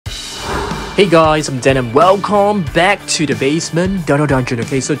Hey guys, I'm Dan and welcome back to the basement Dungeon.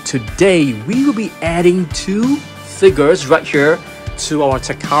 Okay, so today we will be adding two figures right here to our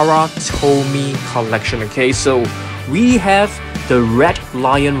Takara Tomy collection. Okay, so we have the red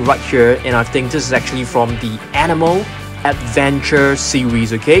lion right here, and I think this is actually from the Animal Adventure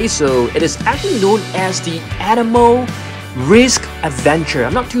series. Okay, so it is actually known as the Animal Risk Adventure.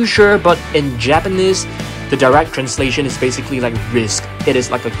 I'm not too sure, but in Japanese the direct translation is basically like risk. It is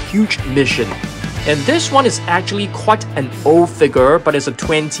like a huge mission. And this one is actually quite an old figure, but it's a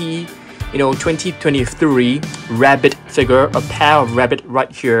 2023 rabbit figure, a pair of rabbit right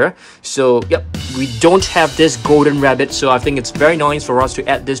here. So yep, we don't have this golden rabbit, so I think it's very nice for us to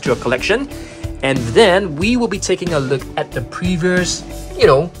add this to a collection. And then we will be taking a look at the previous,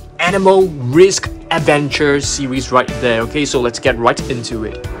 Animal Risk Adventure series right there. Okay, so let's get right into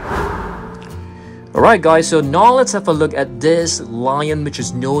it. Alright guys, so now let's have a look at this lion, which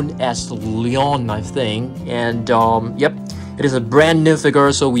is known as Leon, I think. And yep, it is a brand new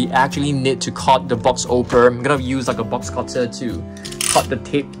figure, so we actually need to cut the box open. I'm gonna use like a box cutter to cut the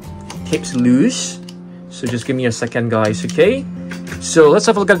tapes loose. So just give me a second guys, okay? So let's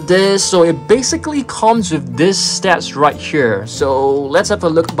have a look at this. So it basically comes with this stats right here. So let's have a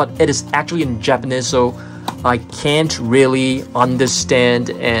look, but it is actually in Japanese, so I can't really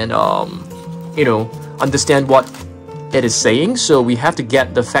understand and understand what it is saying. So we have to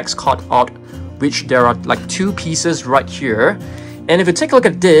get the facts card out, which there are like two pieces right here. And if you take a look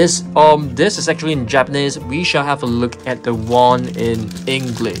at this, this is actually in Japanese. We shall have a look at the one in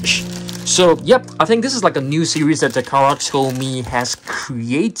English. So yep, I think this is like a new series that Takara Tomy has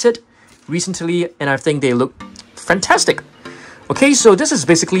created recently, and I think they look fantastic. Okay, so this is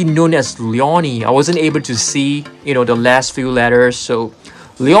basically known as Leone. I wasn't able to see, the last few letters. So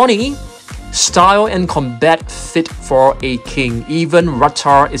Leone, style and combat fit for a king. Even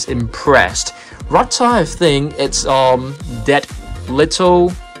Otter is impressed. Otter, I think it's that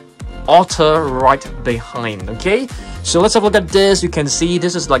little otter right behind. Okay, so let's have a look at this. You can see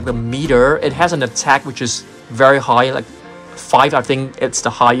this is like the meter. It has an attack which is very high, like 5. I think it's the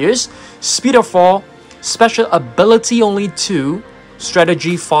highest. Speed of 4, special ability only 2,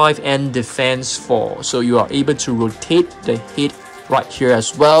 strategy 5, and defense 4. So you are able to rotate the head right here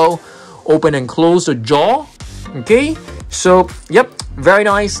as well. Open and close the jaw. Okay, so yep, very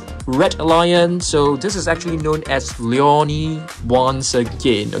nice red lion. So this is actually known as Leone once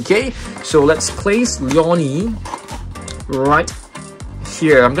again. Okay, so let's place Leone right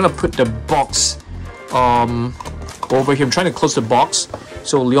here. I'm gonna put the box over here. I'm trying to close the box.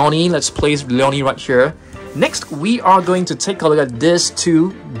 So Leone, let's place Leone right here. Next, we are going to take a look at this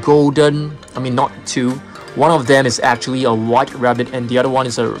two golden, not two. One of them is actually a white rabbit and the other one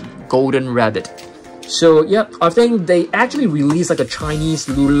is a golden rabbit. So yep, I think they actually released like a Chinese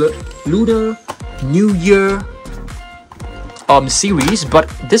Lunar New Year series, but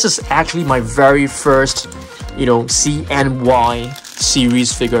this is actually my very first CNY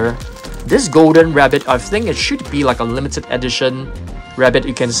series figure. This golden rabbit, I think it should be like a limited edition rabbit.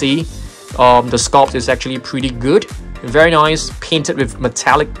 You can see the sculpt is actually pretty good, very nice, painted with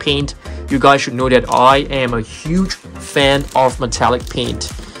metallic paint. You guys should know that I am a huge fan of metallic paint.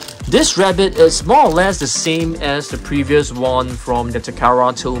 This rabbit is more or less the same as the previous one from the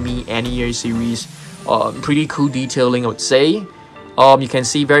Takara Tomy anime series. Pretty cool detailing, I would say. You can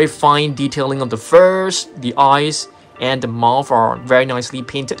see very fine detailing of the furs, the eyes, and the mouth are very nicely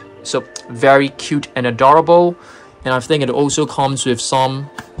painted. So very cute and adorable. And I think it also comes with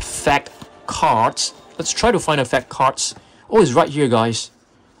some fact cards. Let's try to find the fact cards. Oh, it's right here, guys.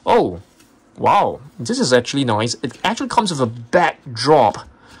 Oh, wow. This is actually nice. It actually comes with a backdrop.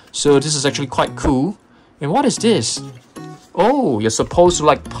 So this is actually quite cool. And what is this? Oh, you're supposed to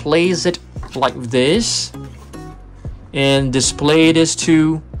like place it like this and display these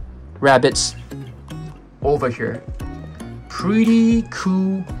two rabbits over here. Pretty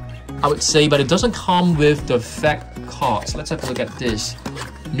cool, I would say, but it doesn't come with the fact cards. Let's have a look at this.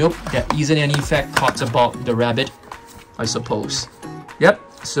 Nope, there isn't any fact cards about the rabbit, I suppose. Yep,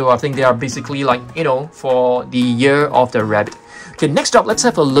 so I think they are basically like, for the year of the rabbit. Okay, next up, let's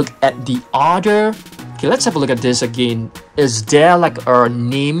have a look at the other. Okay, let's have a look at this again. Is there like a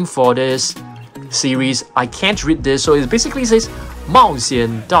name for this series? I can't read this, so it basically says 冒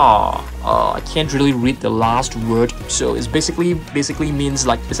险大. I can't really read the last word, so it's basically means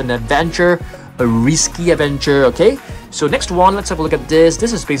like it's an adventure, a risky adventure. Okay, so next one, let's have a look at this.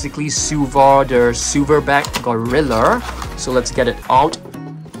 This is basically Silver, the silverback gorilla. So let's get it out.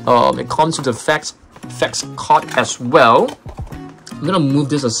 It comes with the facts card as well. I'm gonna move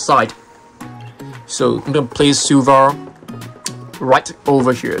this aside. So I'm gonna place Silver right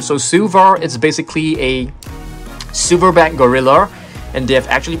over here. So silver is basically a silverback gorilla, and they have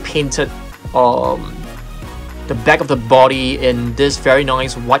actually painted the back of the body in this very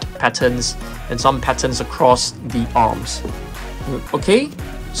nice white patterns and some patterns across the arms. Okay,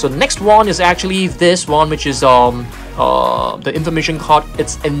 so next one is actually this one, which is the information card.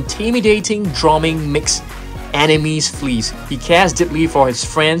 It's intimidating, drumming makes enemies flees. He cares deeply for his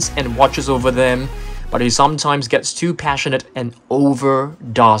friends and watches over them, but he sometimes gets too passionate and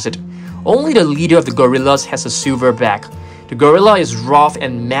overdoes it. Only the leader of the gorillas has a silverback. The gorilla is rough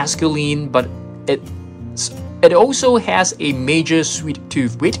and masculine, but it also has a major sweet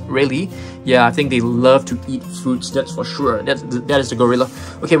tooth. Wait, really? Yeah, I think they love to eat fruits, that's for sure. That is the gorilla.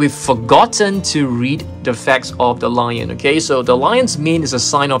 Okay, we've forgotten to read the facts of the lion. Okay, so the lion's mane is a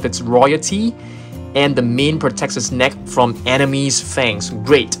sign of its royalty, and the mane protects its neck from enemies' fangs.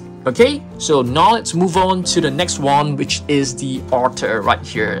 Great. Okay, so now let's move on to the next one, which is the otter right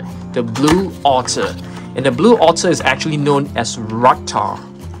here. The blue otter. And the blue otter is actually known as Otter.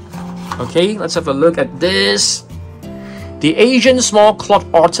 Okay, let's have a look at this. The Asian small clawed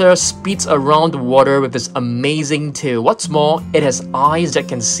otter speeds around the water with its amazing tail. What's more, it has eyes that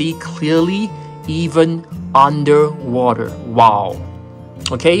can see clearly even underwater. Wow.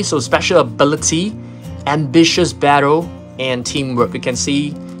 Okay, so special ability, ambitious battle, and teamwork. You can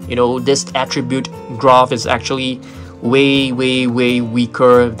see, you know, this attribute Giraffe is actually way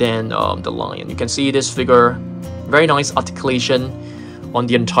weaker than the lion. You can see this figure, very nice articulation on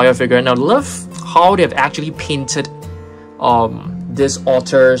the entire figure, and I love how they've actually painted these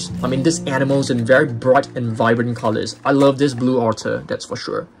these animals in very bright and vibrant colors. I love this blue otter, that's for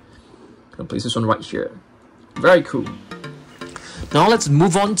sure. I'm gonna place this one right here. Very cool. Now let's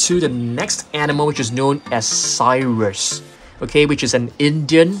move on to the next animal, which is known as Cyrus. Okay, which is an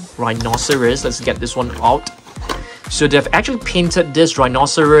Indian rhinoceros. Let's get this one out. So they've actually painted this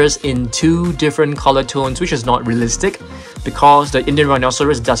rhinoceros in 2 different color tones, which is not realistic because the Indian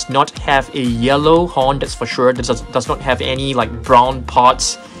rhinoceros does not have a yellow horn, that's for sure. It does not have any like brown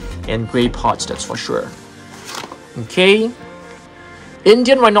parts and gray parts, that's for sure. Okay.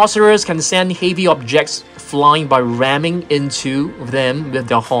 Indian rhinoceros can send heavy objects flying by ramming into them with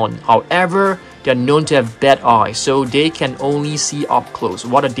their horn. However, they are known to have bad eyes, so they can only see up close.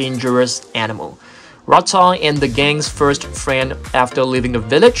 What a dangerous animal. Rata and the gang's first friend after leaving the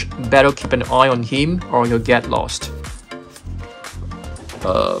village. Better keep an eye on him or you'll get lost.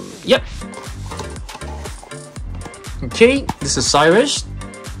 Yep. Okay, this is Cyrus.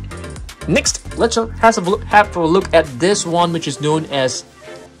 Next, let's have a look at this one, which is known as...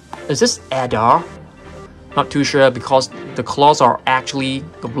 Is this Otter? Not too sure because the claws are actually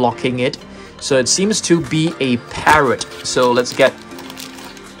blocking it. So it seems to be a parrot. So let's get...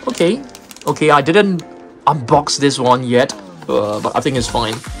 Okay, I didn't unbox this one yet, but I think it's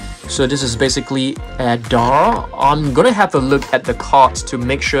fine. So this is basically Otter. I'm gonna have a look at the cards to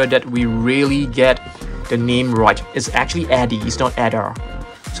make sure that we really get the name right. It's actually Eddie, it's not Otter.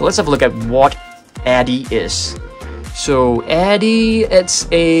 So let's have a look at what Eddie is. So Eddie, it's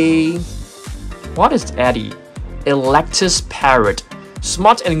a... What is Eddie? Electus parrot.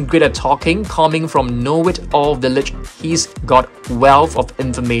 Smart and great at talking, coming from know-it-all village. He's got wealth of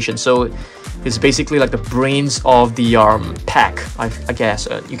information. So it's basically like the brains of the pack, I guess.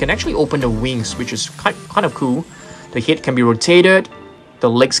 You can actually open the wings, which is kind of cool. The head can be rotated. The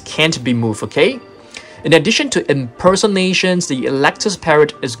legs can't be moved, okay? In addition to impersonations, the Electus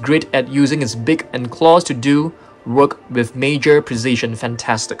parrot is great at using its beak and claws to do work with major precision.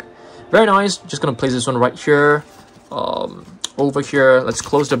 Fantastic. Very nice. Just gonna place this one right here. Over here, let's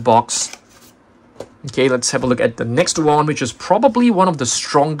close the box. Okay, let's have a look at the next one, which is probably one of the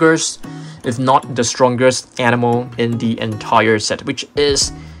strongest, if not the strongest animal in the entire set, which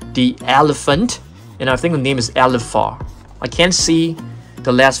is the elephant. And I think the name is Elephar. I can't see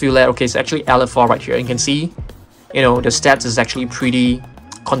the last few letters. Okay, it's actually Elephar right here. You can see, you know, the stats is actually pretty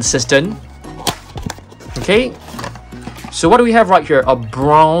consistent. Okay, so what do we have right here? A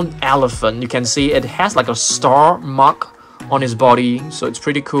brown elephant. You can see it has like a star mark on his body, so it's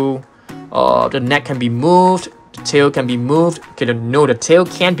pretty cool. The neck can be moved, the tail can be moved. Okay, no, the tail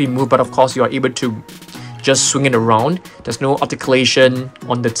can't be moved, but of course you are able to just swing it around. There's no articulation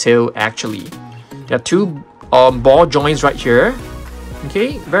on the tail actually. There are 2 ball joints right here.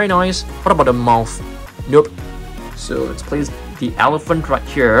 Okay, very nice. What about the mouth? Nope. So let's place the elephant right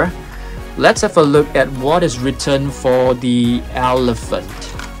here. Let's have a look at what is written for the elephant.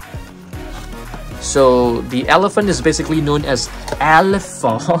 So the elephant is basically known as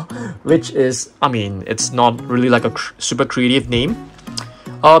Alpha, which is, I mean, it's not really like a super creative name.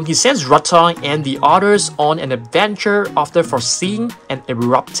 He sends Otter and the others on an adventure after foreseeing an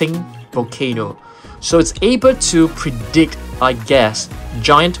erupting volcano. So it's able to predict, I guess,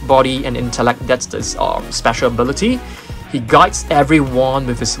 giant body and intellect. That's this special ability. He guides everyone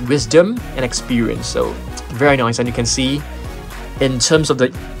with his wisdom and experience. So very nice, and you can see in terms of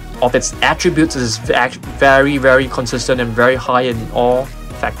its attributes, it is very, very consistent and very high in all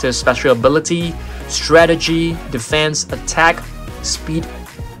factors. Special ability, strategy, defense, attack, speed,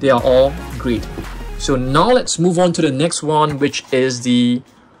 they are all great. So now let's move on to the next one, which is the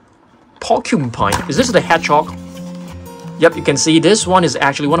porcupine. Is this the hedgehog? Yep, you can see this one is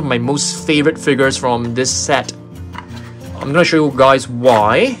actually one of my most favorite figures from this set. I'm gonna show you guys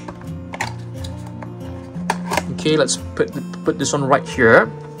why. Okay, let's put this one right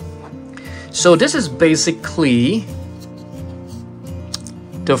here. So this is basically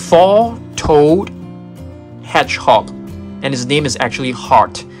the four-toed hedgehog, and his name is actually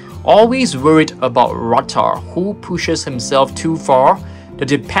Heart. Always worried about Otter, who pushes himself too far, the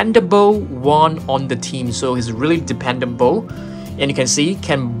dependable one on the team. So he's really dependable, and you can see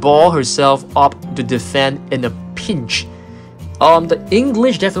can ball herself up to defend in a pinch. The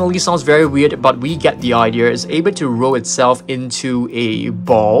English definitely sounds very weird, but we get the idea. It's able to roll itself into a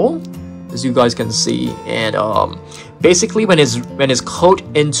ball, as you guys can see, and basically when it's caught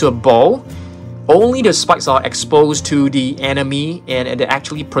into a ball, only the spikes are exposed to the enemy, and it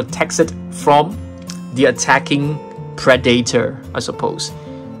actually protects it from the attacking predator, I suppose.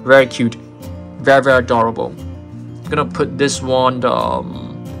 Very cute, very, very adorable. I'm gonna put this one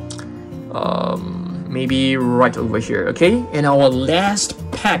maybe right over here. Okay, and our last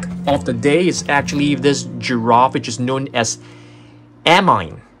pack of the day is actually this giraffe, which is known as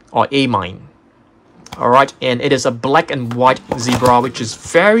Amine or Amine. Alright, and it is a black and white zebra, which is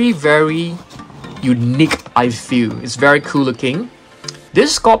very, very unique, I feel. It's very cool looking.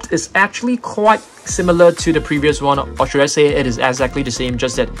 This sculpt is actually quite similar to the previous one, or should I say it is exactly the same,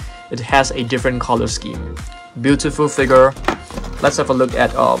 just that it has a different color scheme. Beautiful figure. Let's have a look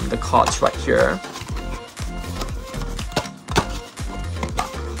at the cards right here.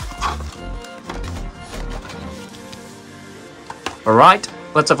 Alright,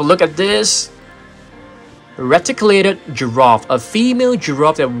 let's have a look at this. Reticulated giraffe, a female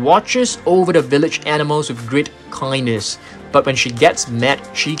giraffe that watches over the village animals with great kindness, but when she gets mad,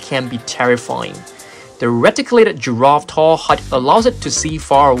 she can be terrifying. The reticulated giraffe tall height allows it to see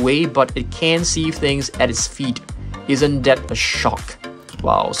far away, but it can see things at its feet. Isn't that a shock?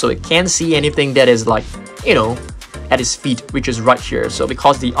 Wow, so it can't see anything that is like, you know, at its feet, which is right here. So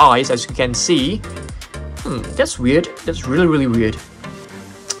because the eyes, as you can see, that's weird. That's really, really weird.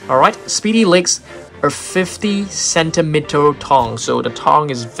 Alright, speedy legs, a 50cm tongue. So the tongue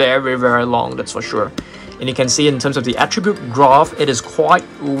is very, very long, that's for sure. And you can see in terms of the attribute graph, it is quite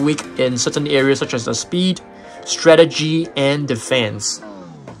weak in certain areas such as the speed, strategy, and defense.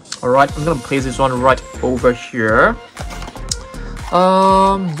 Alright, I'm gonna place this one right over here.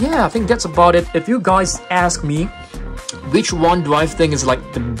 Yeah, I think that's about it. If you guys ask me, which one do I think is like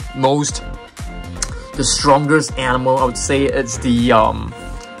the strongest animal, I would say it's the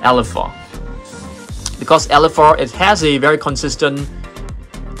elephant. Because elephant, it has a very consistent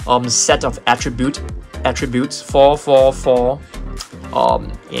set of attributes, 4, 4, 4,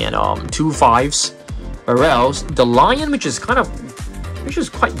 and 2 5s. Whereas the lion, which is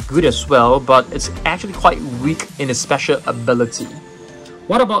quite good as well, but it's actually quite weak in its special ability.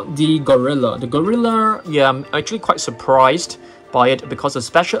 What about the gorilla? The gorilla, yeah, I'm actually quite surprised by it because the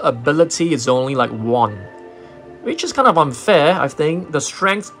special ability is only like 1, which is kind of unfair. I think the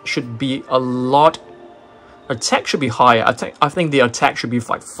strength should be a lot. Attack should be higher. I think the attack should be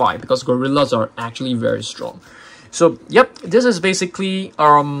like 5 because gorillas are actually very strong. So yep, this is basically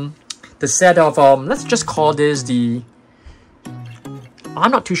the set of let's just call this the.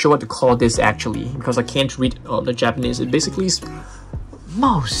 I'm not too sure what to call this actually because I can't read the Japanese. It basically is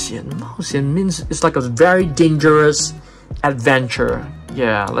Maoxian. Maoxian means it's like a very dangerous adventure.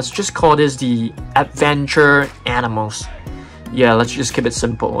 Yeah, let's just call this the adventure animals. Yeah, let's just keep it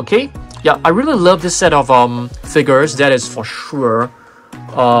simple, okay? Yeah, I really love this set of figures, that is for sure.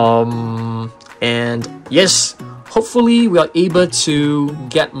 And yes, hopefully we are able to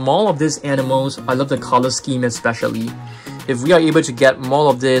get more of these animals. I love the color scheme especially. If we are able to get more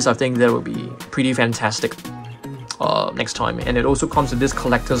of this, I think that would be pretty fantastic next time. And it also comes with this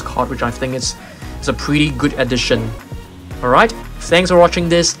collector's card, which I think is a pretty good addition. Alright, thanks for watching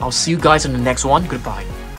this. I'll see you guys in the next one. Goodbye.